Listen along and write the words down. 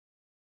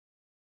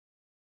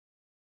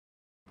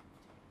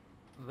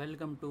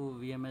Welcome to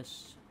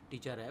VMS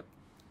Teacher app.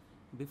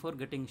 Before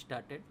getting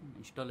started,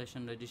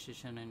 installation,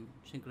 registration and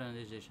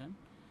synchronization,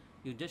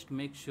 you just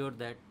make sure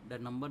that the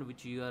number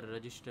which you are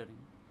registering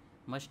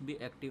must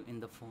be active in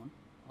the phone.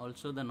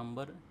 Also, the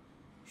number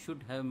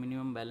should have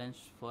minimum balance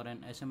for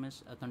an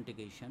SMS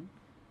authentication,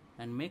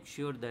 and make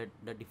sure that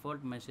the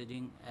default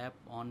messaging app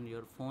on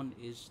your phone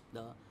is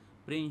the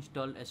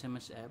pre-installed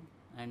SMS app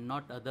and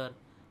not other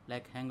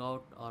like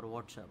Hangout or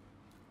WhatsApp.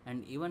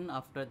 And even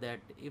after that,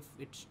 if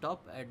it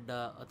stop at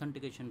the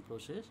authentication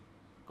process,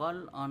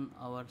 call on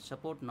our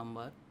support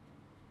number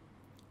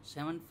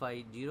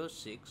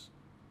 7506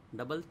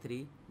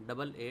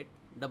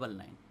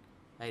 338899.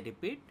 I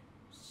repeat,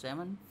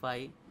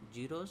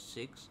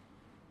 7506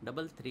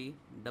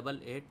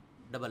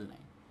 338899.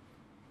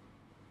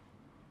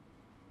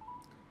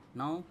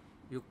 Now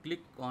you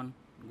click on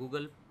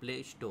Google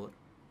Play Store.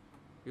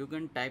 You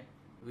can type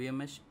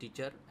VMS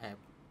Teacher app.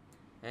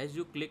 As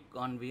you click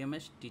on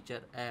VMS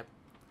Teacher app,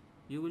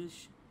 you will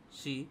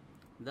see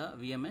the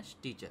VMS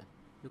Teacher.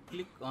 You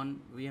click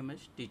on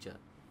VMS Teacher.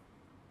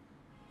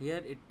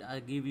 Here it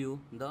give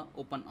you the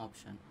open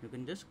option. You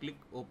can just click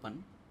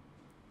open.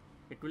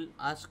 It will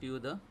ask you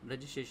the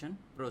registration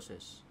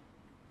process.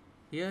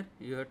 Here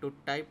you have to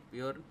type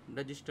your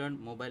registered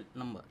mobile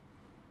number.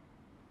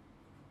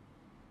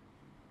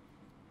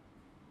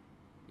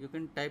 You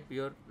can type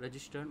your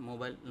registered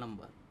mobile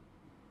number.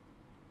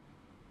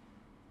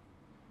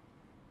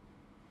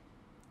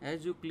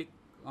 As you click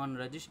on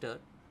register,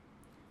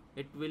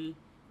 it will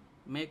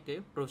make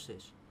a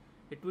process.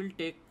 It will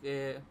take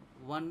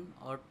 1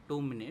 or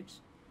 2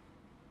 minutes.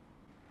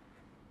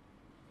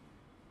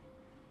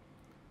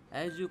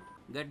 As you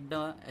get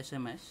the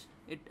SMS,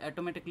 it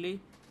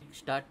automatically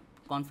start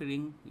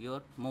configuring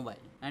your mobile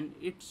and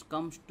it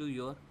comes to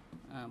your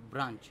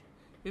branch.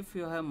 If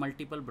you have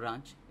multiple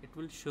branch, it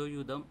will show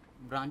you the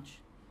branch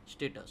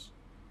status.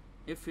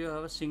 If you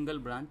have a single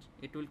branch,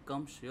 it will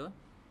come to your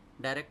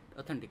direct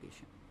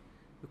authentication.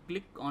 You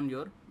click on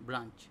your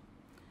branch.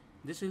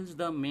 This is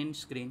the main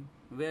screen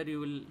where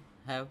you will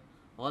have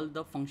all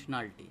the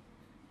functionality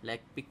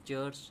like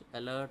pictures,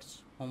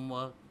 alerts,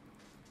 homework,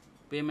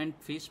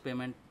 payment, fees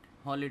payment,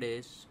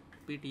 holidays,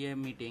 PTA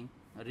meeting,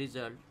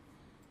 result,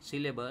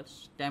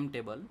 syllabus,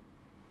 timetable,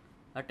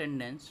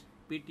 attendance,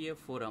 PTA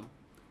forum,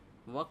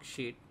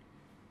 worksheet,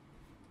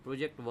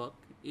 project work,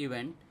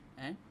 event,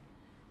 and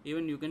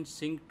even you can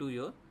sync to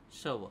your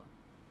server.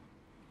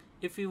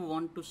 If you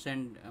want to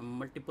send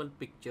multiple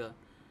picture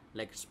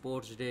like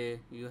sports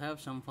day, you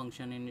have some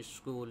function in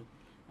school,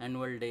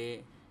 annual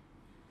day,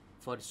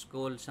 for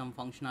school some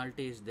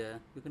functionality is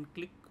there, you can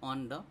click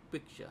on the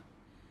picture.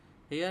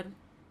 Here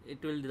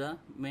it will be the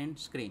main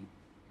screen.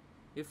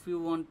 If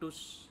you want to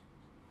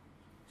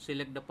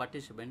select the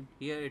participant,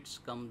 here it's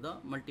come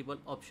the multiple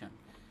option,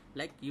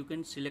 like you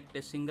can select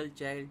a single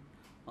child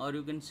or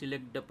you can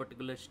select the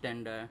particular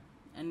standard,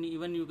 and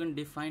even you can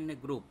define a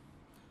group.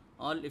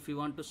 All, if you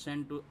want to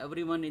send to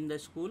everyone in the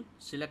school,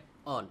 select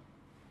all.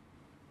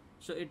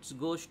 So it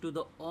goes to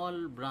the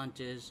all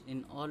branches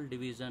in all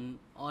division,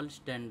 all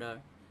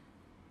standard.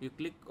 You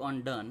click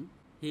on done.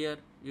 Here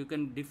you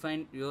can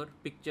define your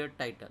picture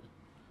title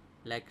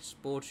like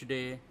sports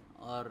day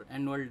or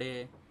annual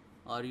day,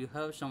 or you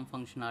have some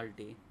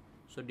functionality,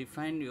 so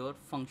define your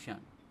function.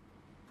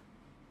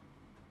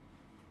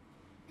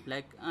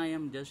 Like I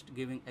am just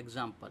giving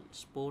example,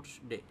 sports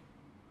day.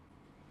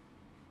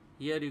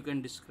 Here you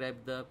can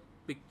describe the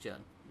picture,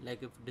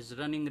 like if it is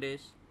running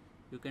race,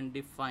 you can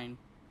define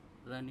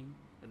running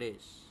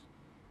race.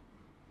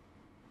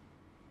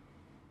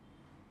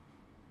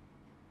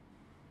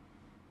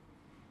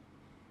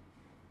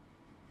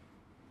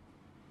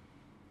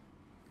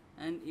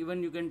 And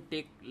even you can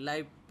take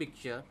live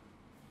picture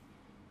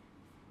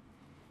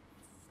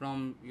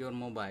from your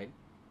mobile,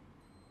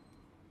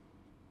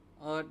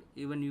 or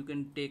even you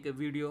can take a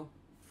video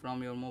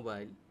from your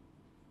mobile,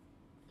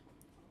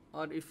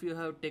 or if you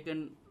have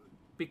taken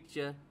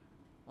picture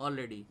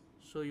already,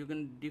 so you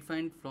can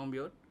define from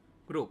your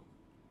group,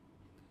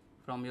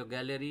 from your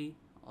gallery,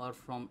 or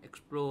from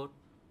explore,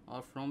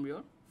 or from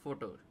your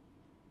photo.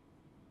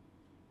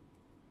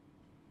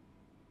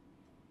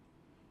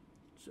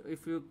 So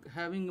if you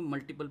having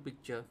multiple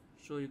picture,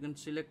 so you can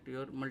select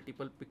your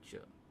multiple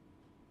picture.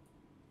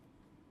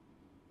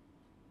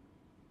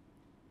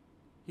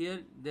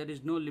 Here there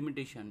is no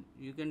limitation,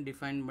 you can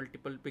define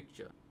multiple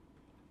picture,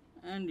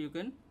 and you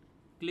can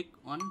click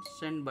on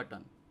send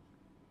button.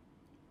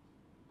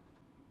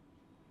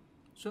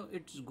 So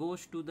it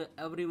goes to the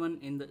everyone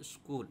in the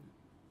school,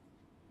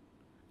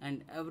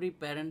 and every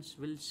parents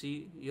will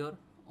see your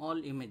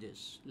all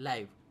images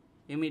live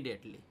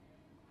immediately.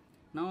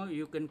 Now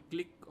you can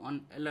click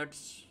on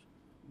alerts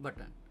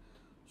button.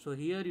 So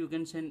here you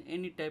can send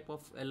any type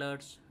of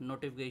alerts,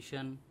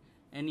 notification,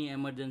 any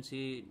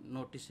emergency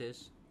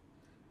notices.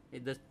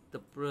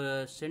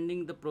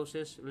 Sending the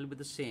process will be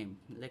the same,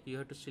 like you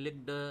have to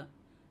select the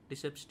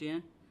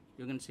recipient.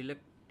 You can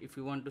select if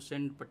you want to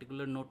send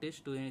particular notice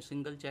to a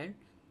single child,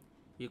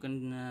 you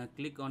can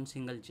click on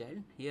single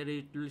child. Here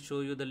it will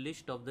show you the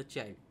list of the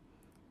child.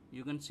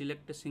 you can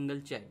select a single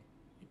child.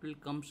 It will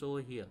comes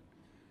over here.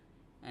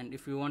 And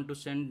if you want to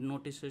send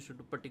notices to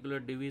particular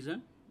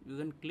division, you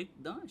can click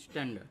the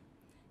standard.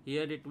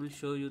 Here it will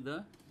show you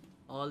the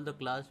all the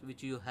class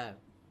which you have.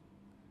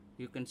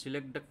 You can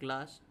select the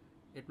class.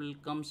 It will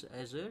comes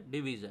as a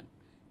division.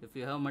 If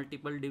you have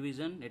multiple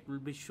division, it will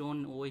be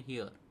shown over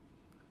here.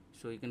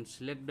 So you can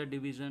select the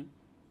division,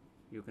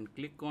 you can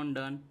click on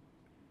done.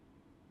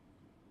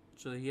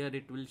 So here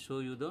it will show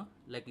you the,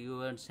 like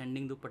you are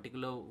sending the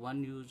particular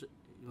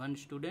one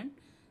student,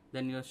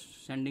 then you are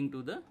sending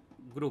to the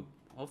group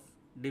of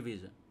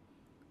division.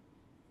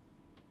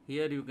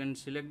 Here you can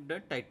select the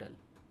title,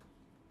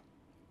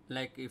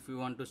 like if you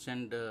want to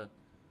send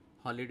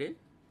holiday,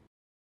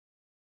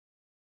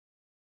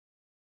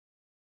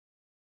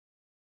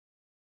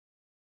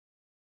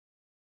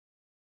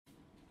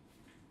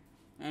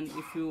 and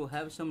if you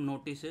have some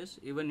notices,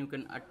 even you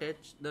can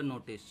attach the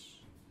notice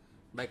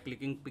by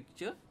clicking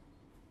picture.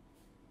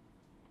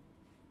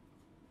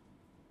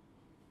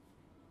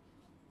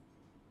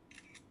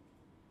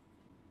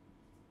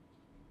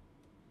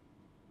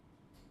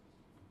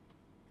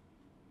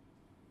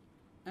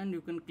 And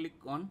you can click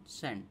on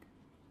send.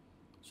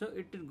 So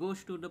it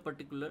goes to the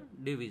particular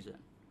division.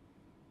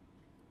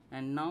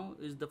 And now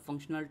is the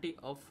functionality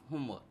of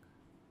homework.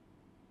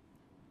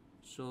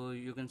 So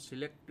you can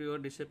select your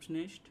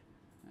receptionist,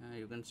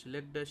 you can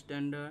select the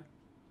standard,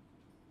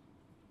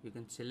 you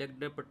can select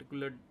the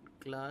particular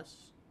class.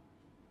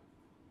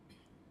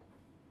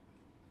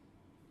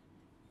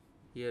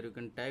 Here you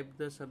can type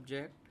the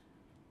subject.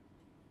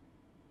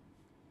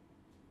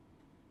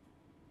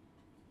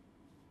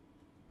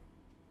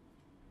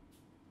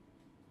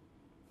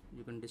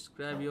 You can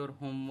describe your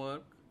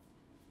homework.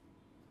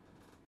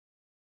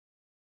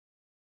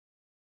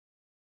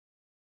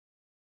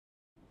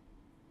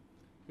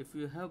 If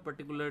you have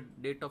particular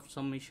date of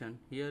submission,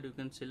 here you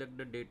can select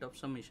the date of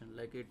submission,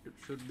 like it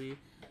should be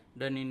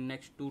done in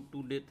next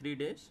 3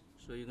 days.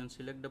 So you can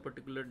select the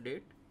particular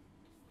date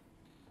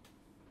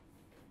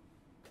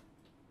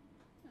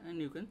and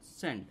you can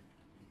send.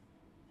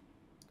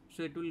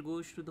 So it will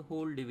goes to the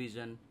whole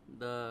division,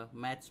 the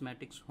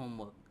mathematics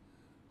homework.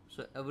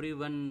 So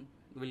everyone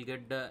will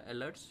get the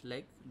alerts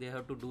like they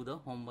have to do the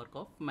homework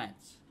of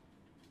maths.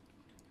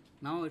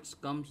 Now it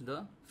comes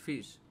the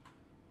fees.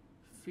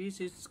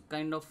 Fees is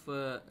kind of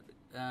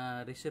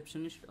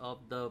receptionist of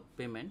the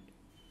payment,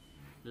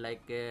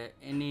 like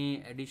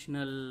any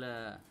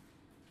additional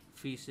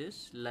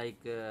fees like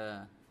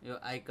your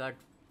iCard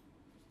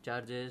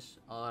charges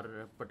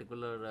or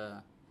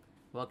particular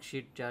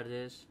worksheet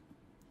charges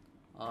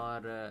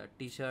or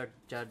t-shirt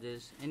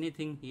charges,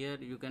 anything here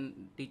you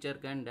can, teacher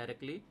can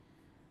directly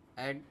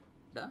add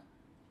the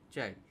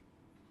child.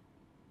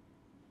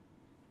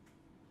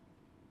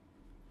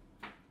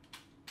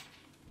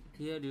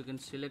 Here you can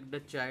select the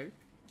child,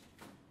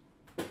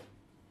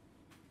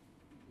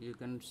 you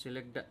can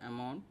select the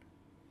amount,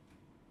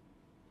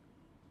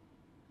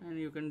 and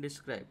you can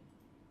describe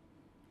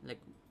like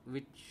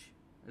which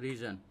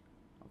reason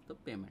of the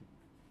payment.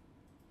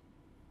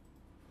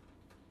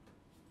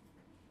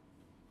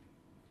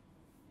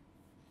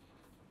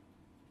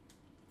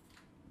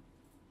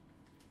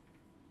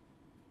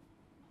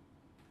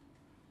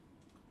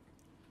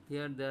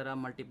 Here there are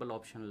multiple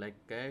options like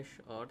cash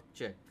or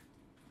check.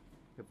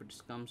 If it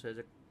comes as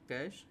a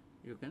cash,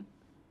 you can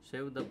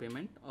save the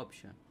payment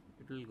option.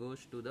 It will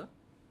goes to the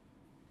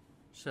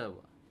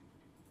server.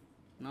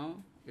 Now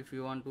if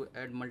you want to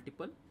add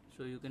multiple,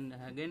 so you can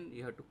again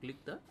you have to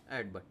click the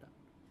add button.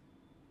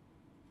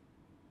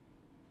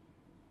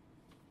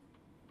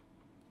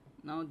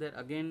 Now there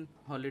again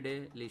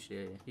holiday list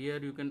area. Here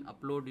you can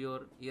upload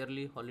your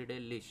yearly holiday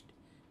list.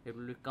 It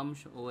will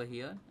comes over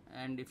here,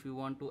 and if you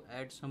want to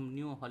add some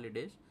new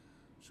holidays,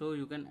 so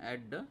you can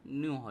add the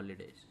new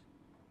holidays,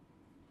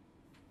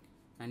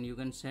 and you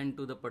can send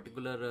to the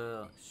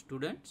particular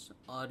students,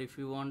 or if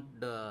you want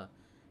the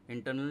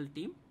internal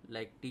team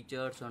like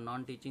teachers or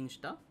non-teaching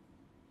staff,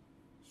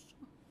 so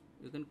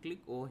you can click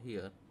over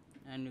here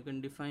and you can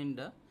define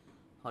the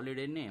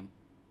holiday name.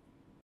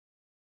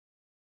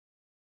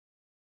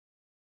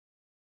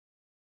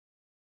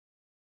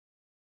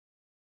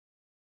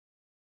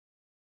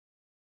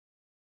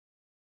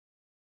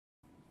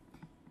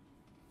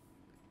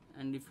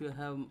 And if you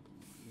have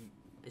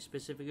a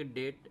specific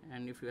date,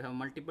 and if you have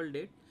multiple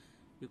date,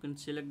 you can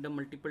select the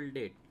multiple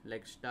date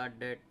like start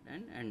date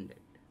and end date,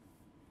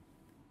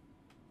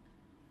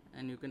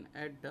 and you can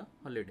add the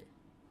holiday.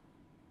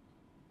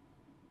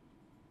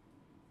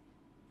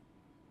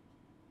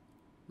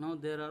 Now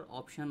there are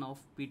option of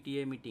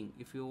PTA meeting.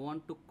 If you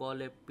want to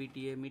call a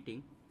PTA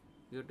meeting,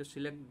 you have to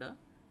select the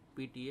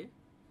PTA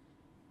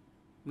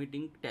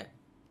meeting tab,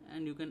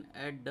 and you can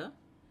add the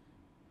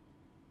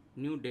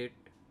new date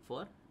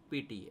for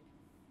PTA.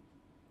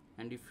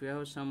 And if you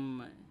have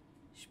some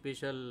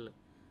special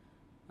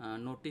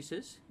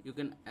notices, you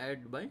can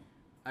add by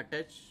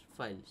attach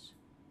files.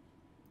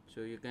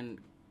 So you can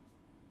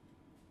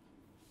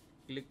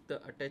click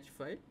the attach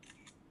file,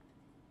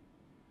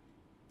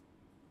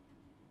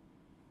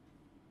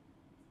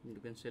 you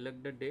can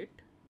select the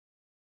date,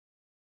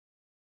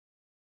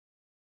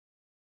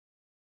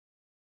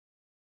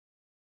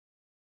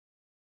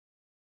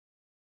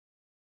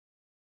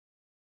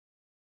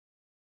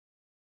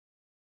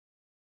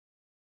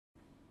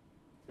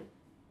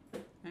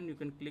 you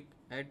can click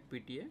add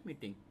PTA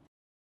meeting.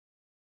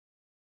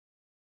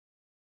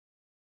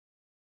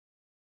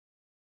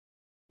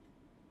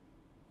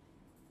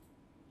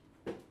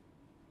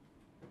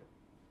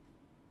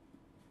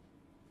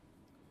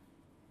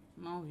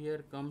 Now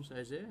here comes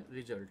as a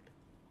result.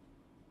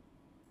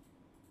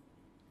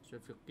 So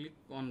if you click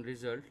on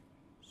result,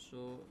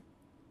 so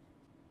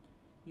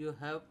you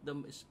have the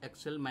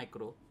Excel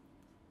macro.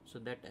 So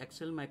that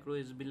Excel macro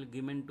is will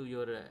given to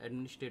your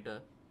administrator,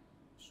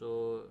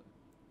 so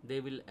they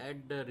will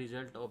add the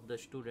result of the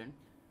student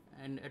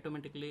and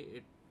automatically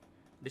it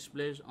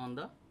displays on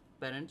the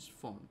parent's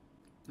phone.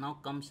 Now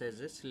comes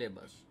as a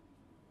syllabus.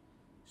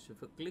 So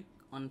if you click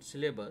on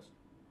syllabus,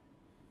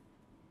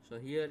 so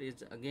here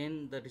is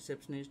again the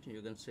receptionist.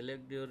 You can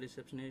select your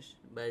receptionist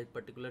by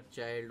particular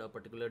child or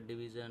particular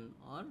division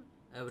or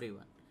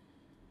everyone,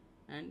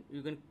 and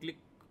you can click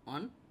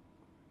on,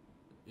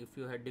 if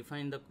you had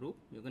defined the group,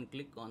 you can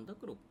click on the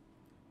group.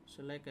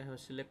 So like I have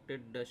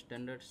selected the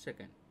standard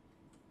second,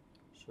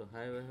 so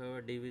I have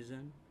a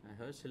division,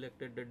 I have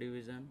selected the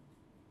division,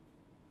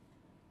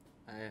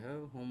 I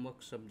have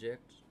homework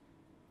subjects,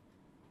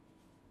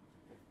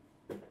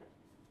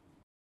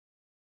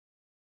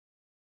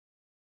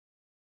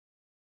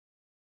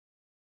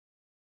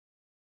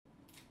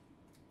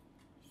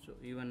 so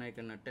even I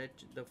can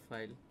attach the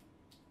file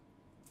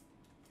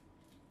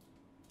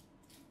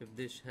if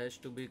this has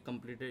to be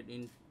completed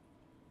in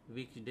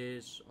weeks,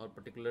 days or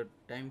particular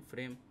time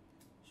frame,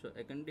 so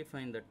I can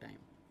define the time.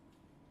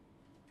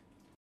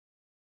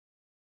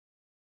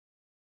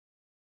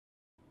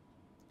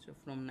 So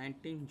from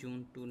 19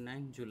 June to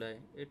 9 July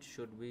it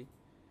should be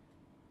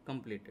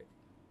completed.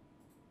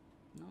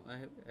 Now I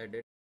have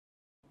added.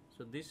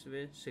 So this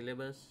way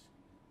syllabus,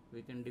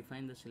 we can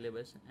define the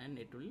syllabus and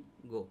it will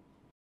go.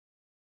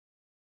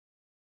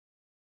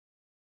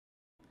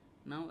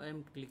 Now I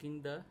am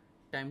clicking the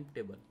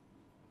timetable.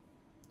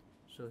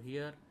 So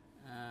here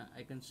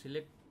I can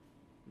select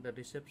the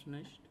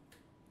receptionist.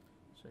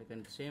 So I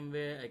can same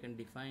way I can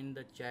define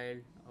the child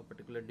or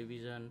particular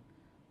division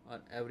or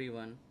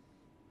everyone.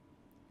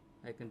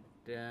 I can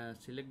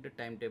select the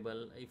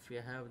timetable. If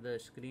you have the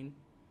screen,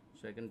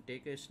 so I can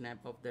take a snap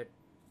of that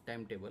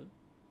timetable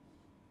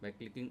by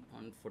clicking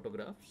on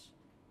photographs.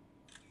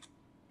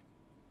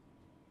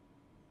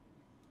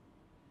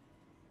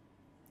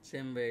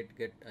 Same way it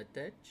get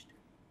attached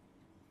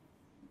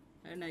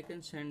and I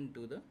can send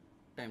to the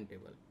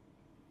timetable.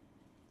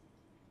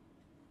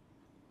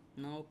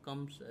 Now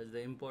comes as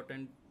the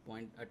important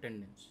point,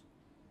 attendance.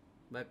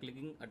 By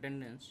clicking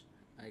attendance,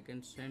 I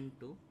can send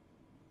to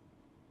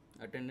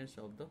attendance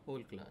of the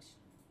whole class.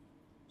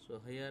 So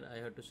here I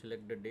have to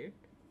select the date,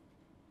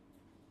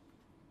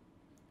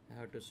 I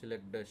have to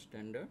select the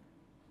standard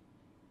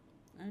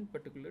and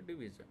particular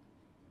division.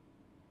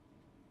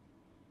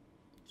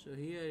 So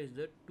here is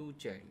the two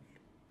child.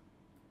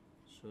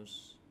 So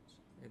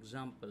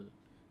example,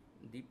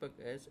 Deepak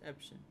as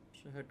absent,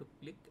 so I have to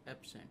click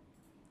absent,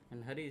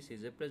 and Harish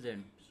is a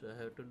present, so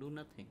I have to do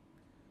nothing.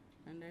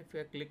 And if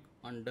I click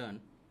on done,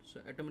 so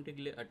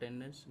automatically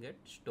attendance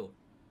gets stored.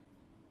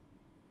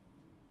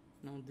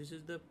 Now this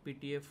is the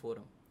PTA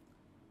forum.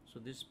 So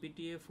this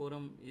PTA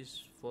forum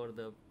is for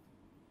the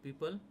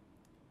people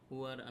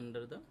who are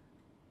under the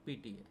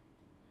PTA,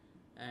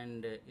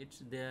 and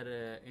it's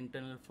their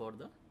internal for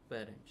the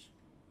parents.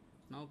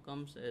 Now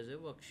comes as a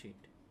worksheet.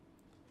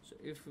 So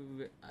if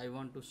I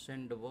want to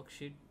send the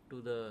worksheet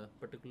to the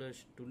particular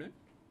student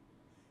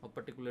or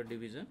particular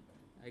division,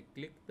 I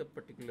click the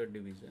particular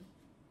division,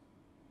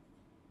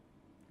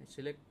 I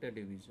select the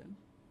division.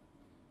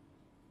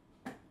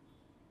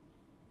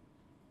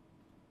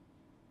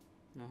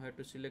 Now I have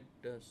to select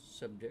the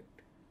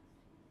subject,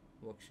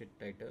 worksheet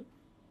title.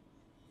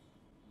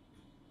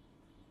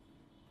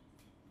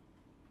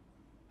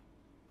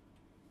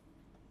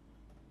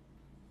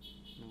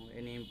 Now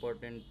any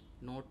important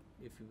note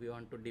if we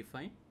want to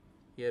define,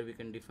 here we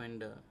can define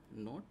the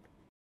note.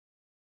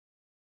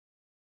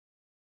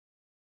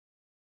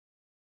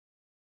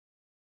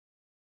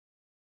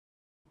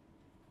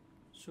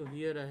 So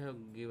here I have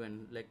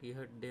given, like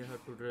they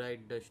have to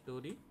write the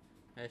story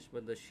as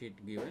per the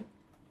sheet given.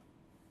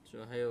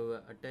 So I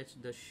have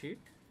attached the sheet.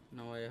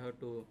 Now I have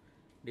to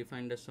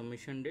define the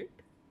submission date.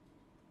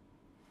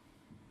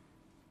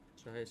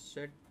 So I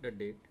set the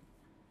date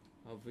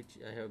of which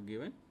I have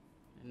given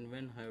and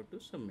when I have to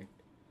submit.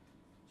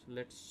 So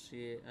let's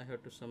say I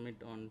have to submit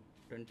on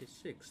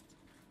 26th.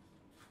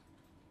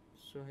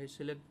 So I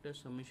select the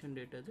submission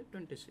date as the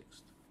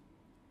 26th.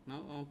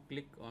 Now I'll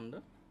click on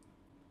the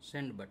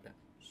send button.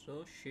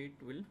 So sheet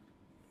will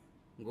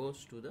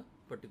goes to the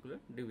particular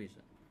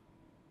division.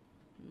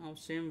 Now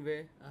same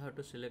way I have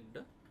to select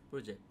the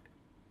project.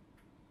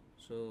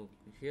 So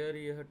here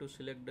you have to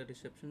select the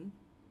reception.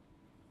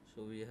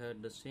 So we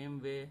have the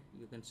same way,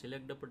 you can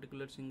select the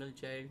particular single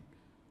child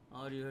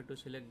or you have to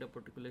select the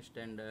particular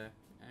standard,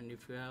 and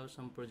if you have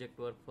some project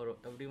work for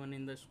everyone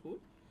in the school,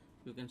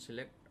 you can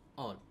select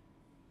all.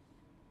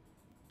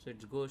 So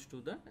it goes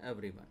to the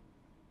everyone.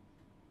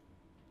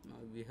 Now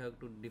we have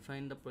to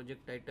define the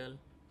project title.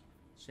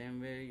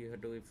 Same way you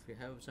have to, if you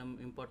have some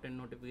important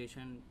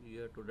notification,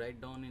 you have to write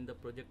down in the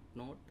project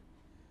note,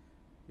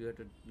 you have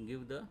to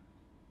give the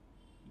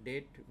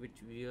date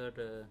which we are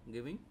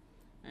giving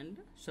and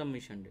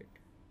submission date.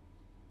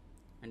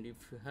 And if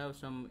you have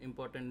some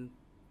important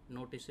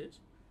notices,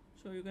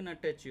 so you can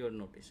attach your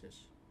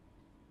notices.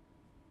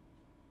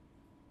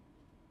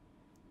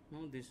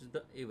 Now this is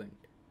the event.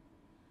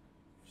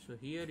 So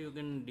here you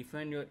can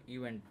define your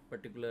event,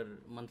 particular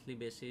monthly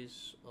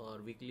basis or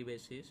weekly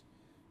basis.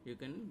 You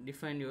can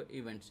define your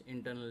events,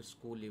 internal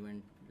school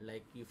event,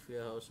 like if you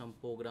have some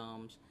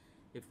programs,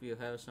 if you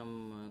have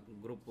some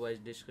group wise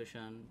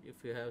discussion, if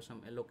you have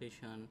some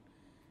allocation,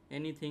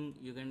 anything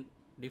you can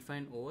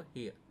define over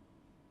here.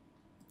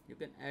 You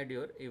can add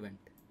your event,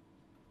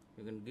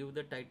 you can give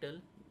the title,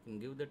 you can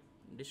give the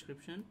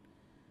description,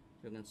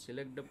 you can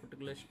select the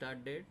particular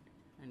start date,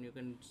 and you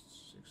can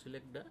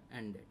select the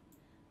end date,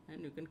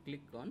 and you can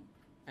click on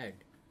add.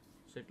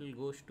 So it will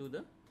goes to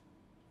the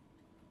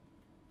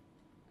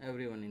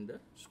everyone in the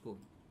school.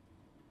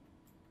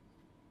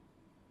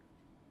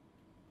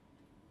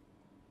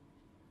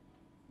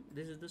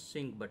 This is the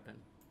sync button.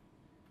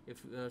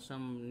 If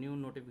some new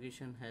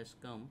notification has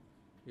come,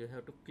 you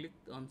have to click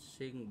on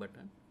sync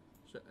button,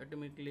 so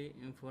automatically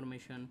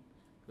information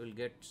will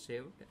get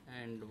saved,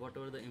 and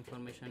whatever the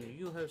information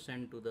you have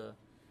sent to the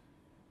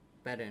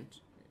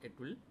parents, it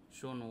will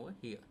shown over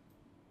here.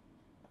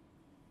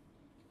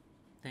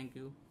 Thank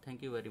you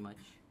very much.